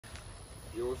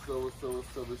Yo, what's up, what's up,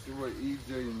 what's up? It's your boy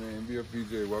EJ, man. NBF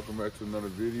EJ. Welcome back to another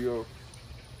video.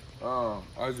 I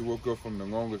just woke up from the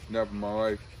longest nap of my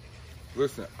life.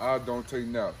 Listen, I don't take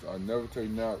naps. I never take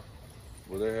naps.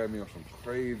 Well, they had me on some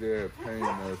crazy ass pain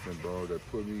medicine, bro, that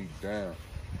put me down.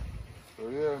 So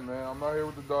yeah, man, I'm out here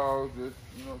with the dogs, just,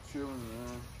 you know, chilling,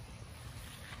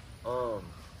 man.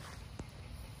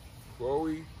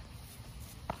 Chloe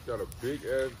got a big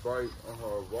ass bite on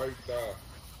her right thigh.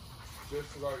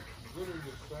 Just like literally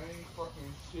the same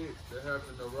fucking shit that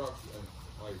happened to Roxy.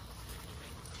 Like,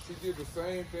 she did the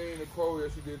same thing to Chloe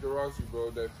as she did to Roxy, bro.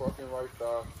 That fucking right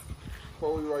thigh.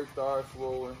 Chloe right thigh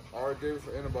swollen. I already gave her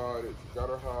some antibiotics. Got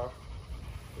her high.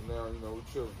 And now, you know,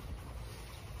 we're chilling.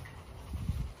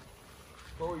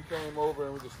 Chloe came over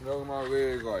and was just smelling my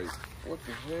leg like, what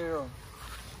the hell?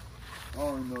 I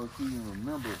don't even know if she even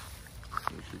remembered.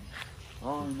 I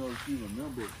don't even know if she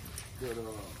remembered that,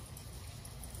 what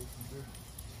she did.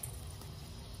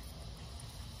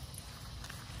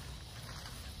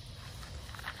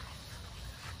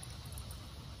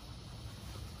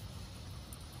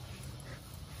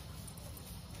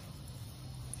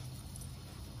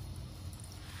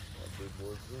 Big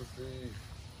boy Juicy.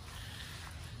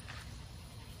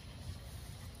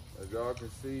 As y'all can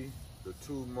see, the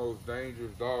two most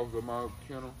dangerous dogs of my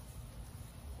kennel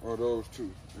are those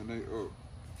two, and they up.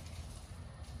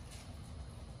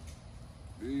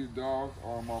 These dogs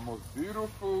are my most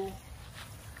beautiful,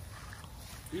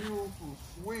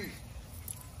 sweet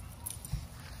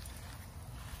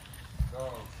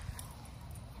dogs.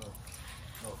 No.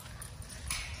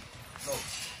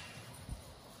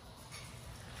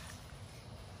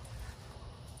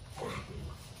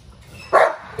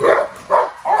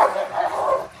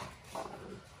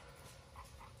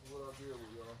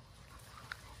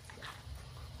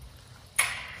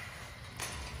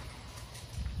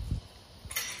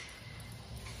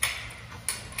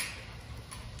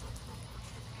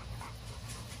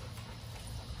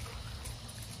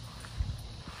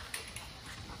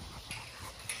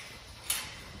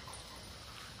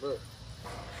 Look.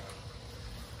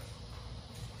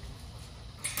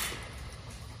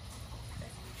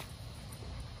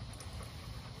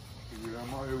 Yeah,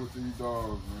 I'm out here with these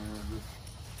dogs, man.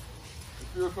 It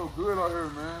feels so good out here,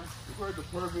 man. It's like the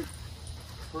perfect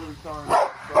time to be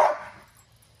outside.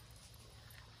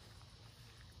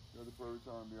 It's the perfect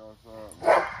time to be outside,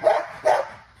 man.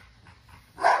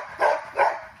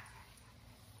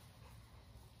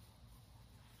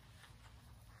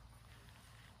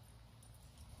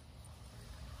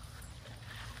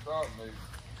 Stop, Nate.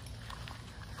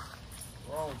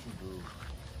 What's wrong with you, dude?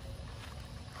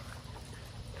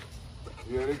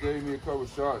 Yeah, they gave me a couple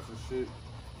shots and shit.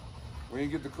 We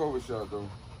didn't get the COVID shot, though.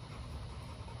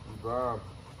 We vibed.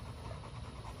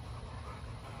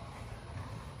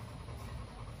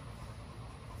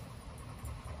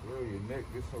 Yeah, your neck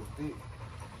gets so thick.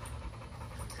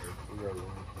 We got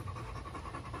one.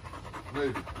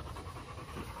 Maybe.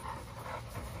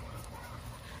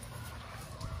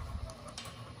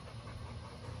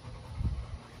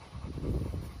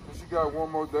 She got one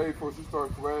more day before she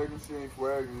starts flagging. She ain't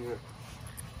flagging yet.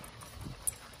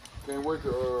 Can't wait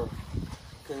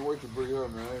to bring her,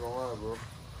 man. I ain't gonna lie, bro.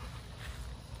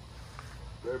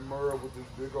 That Merle with this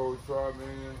big old tribe,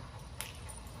 man.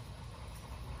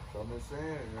 I've been saying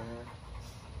it, man.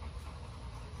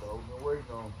 So we've been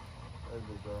waiting on. That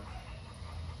big guy.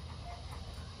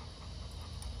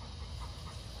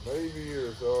 Baby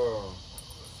is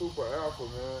super alpha,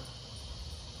 man.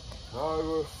 Now it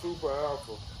was super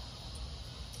alpha.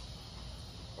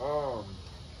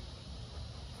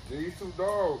 These two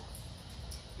dogs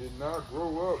did not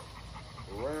grow up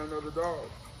around other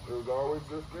dogs. It was always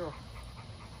just them.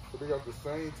 So they got the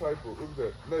same type of, look at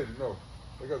that, Navy, no.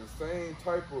 They got the same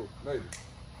type of, Navy.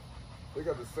 They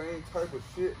got the same type of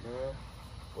shit, man.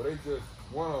 Where they just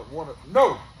wanna,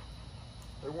 no!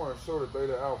 They wanna show that they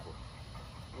the alpha.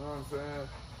 You know what I'm saying?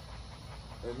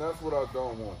 And that's what I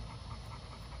don't want.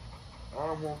 I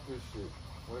don't want this shit.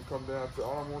 When it comes down to,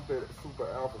 I don't want that super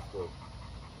alpha stuff.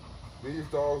 These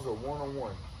dogs are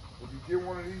one-on-one. If you get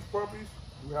one of these puppies,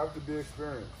 you have to be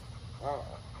experienced.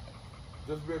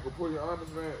 Just being completely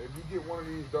honest, man, if you get one of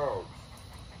these dogs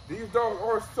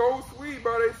are so sweet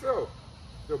by themselves.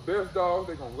 The best dogs,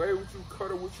 they're gonna lay with you,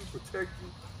 cuddle with you, protect you.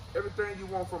 Everything you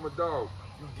want from a dog,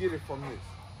 you get it from this.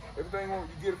 Everything you want,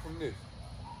 you get it from this.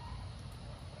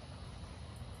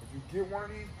 If you get one of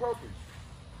these puppies,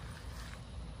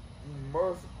 you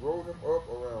must grow them up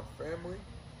around family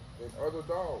and other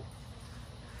dogs.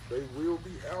 They will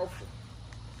be alpha.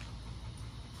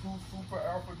 Two super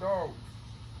alpha dogs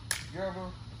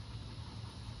together.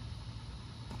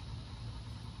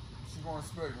 She you gonna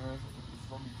expect, man. It's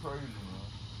gonna be crazy, man.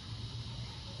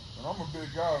 And I'm a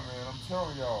big guy, man. I'm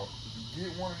telling y'all, if you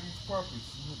get one of these puppies,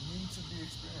 you need to be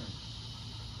experienced.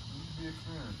 You need to be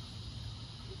experienced.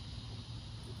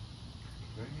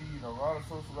 They need a lot of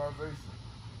socialization.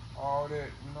 All that,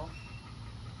 you know?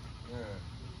 Yeah.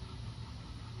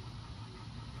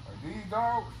 Like these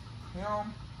dogs,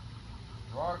 him,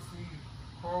 Roxy,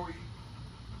 Chloe,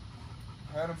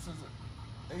 had them since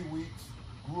 8 weeks.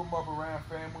 Grew them up around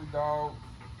family dogs.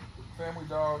 Family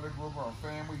dogs, they grew up around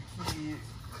family, kids.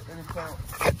 Anytime,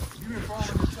 you been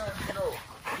following the time, you know,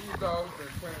 these dogs been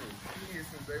playing with kids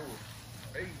since they were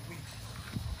 8 weeks.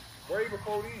 Way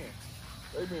before then.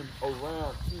 They've been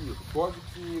around kids. Bunch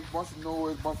of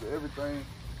noise, bunch of everything.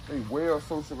 They well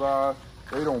socialized.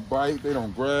 They don't bite, they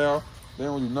don't growl. They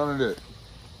don't do none of that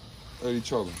at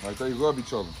each other. Like, they love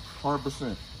each other,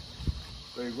 100%.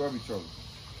 They love each other.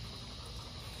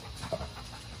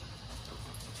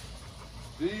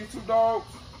 These two dogs,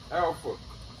 alpha.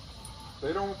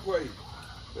 They don't play.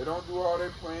 They don't do all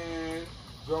that playing,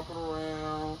 jumping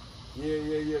around.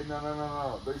 Yeah.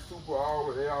 No. They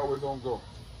they always on go.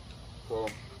 So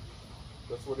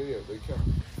that's what it is. They can.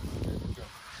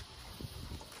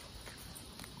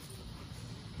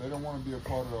 They don't want to be a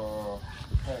part of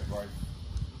the pack life.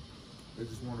 They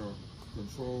just want to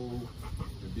control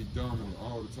and be dominant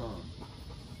all the time.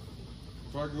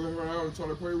 If I go her out and try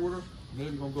to play with her,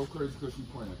 Navy gonna go crazy because she's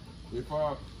playing. If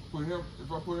I put him up,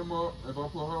 if I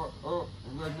put her up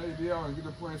and let Navy out and get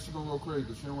her playing, she gonna go crazy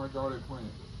because she don't like all that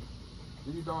playing.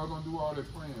 These dogs gonna do all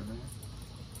that playing, man.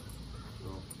 So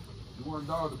you want a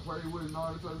dog to play with and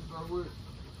all that type of stuff with?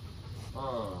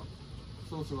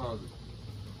 Socialize it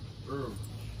early.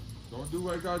 Don't do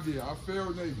like I did. I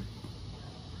failed Navy.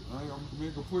 I'm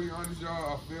being completely honest,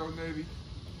 y'all. I failed Navy.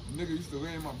 The nigga used to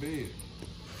lay in my bed.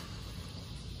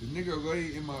 The nigga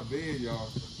lay in my bed, y'all.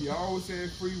 He always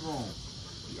had free roam.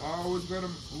 He always got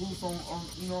him loose on,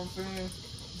 you know what I'm saying?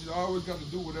 He always got to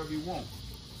do whatever he want.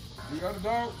 You got a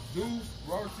dog, dudes,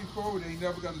 Roxy, Chloe, they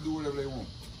never got to do whatever they want.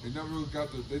 They never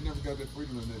got that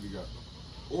freedom that Navy got.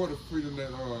 Or the freedom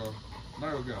that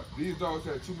Nile got. These dogs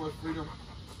had too much freedom,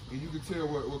 and you can tell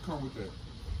what come with that.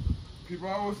 People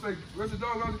always say, let the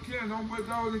dog out the kennel, don't put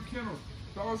dogs in kennels.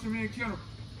 Dogs should be in kennels.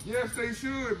 Yes, they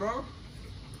should, bro.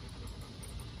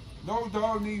 No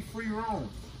dog needs free roam.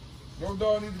 No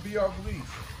dog needs to be off leash.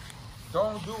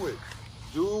 Don't do it.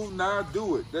 Do not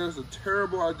do it. That is a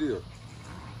terrible idea.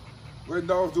 Let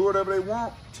dogs do whatever they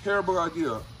want, terrible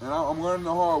idea. And I'm learning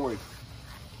the hard way.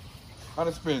 I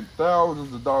done spent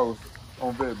thousands of dollars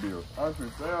on vet bills. I done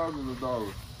spent thousands of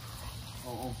dollars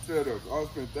on setups. I done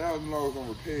spent thousands of dollars on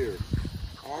repairs.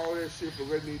 All that shit for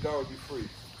letting these dogs be free.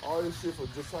 All this shit for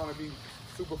just trying to be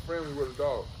super friendly with a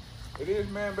dog. It is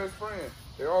man's best friend.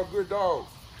 They're all good dogs,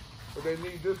 but they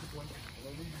need discipline and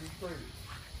they need to be treated.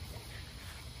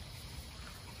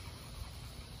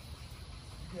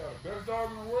 You can have the best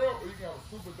dog in the world, or you can have a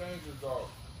super dangerous dog.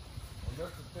 And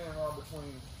that's the thin line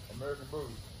between American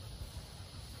Bullies.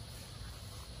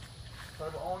 The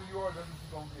type of owner you are, that's what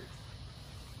you're gonna get.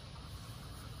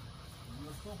 If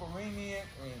you're super lenient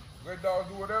and let dogs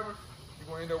do whatever, you're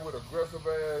gonna end up with aggressive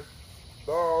ass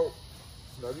dog.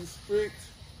 Now these strict,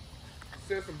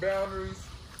 set some boundaries,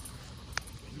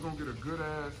 you're gonna get a good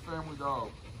ass family dog.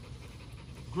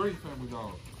 Great family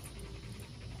dog.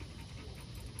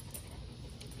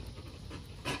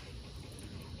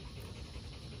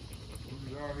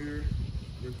 Out here,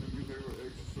 let them get their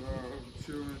exercise,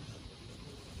 chilling.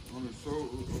 I'm in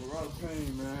a lot of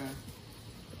pain, man.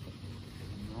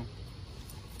 You know,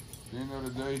 at the end of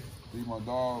the day, these my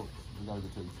dogs. They gotta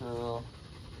get taken care of.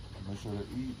 Make sure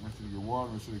they eat, make sure they get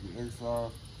water, make sure they get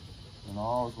exercise. And I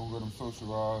always gonna let them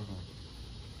socialize.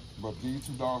 But these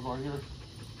two dogs right here,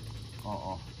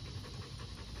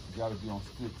 you gotta be on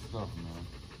strict stuff, man.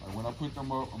 Like when I put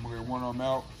them up, I'm gonna get one of them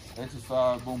out,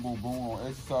 exercise, boom, boom, boom, on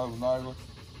exercise with Nyla.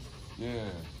 Yeah.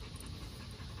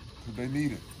 Cause they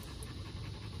need it.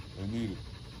 They need it.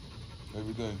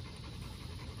 Every day.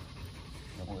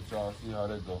 I'm gonna try to see how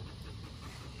that go.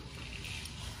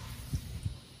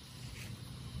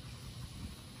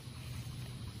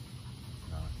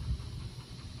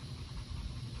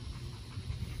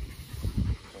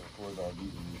 Of course, I'll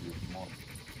beat them with this tomorrow.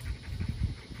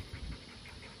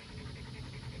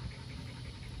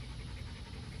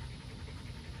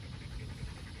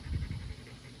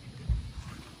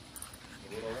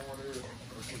 What I want is,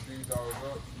 let's put these dogs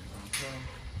up, and kill them,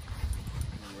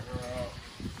 and wear her out,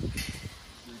 so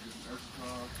you get some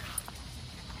exercise.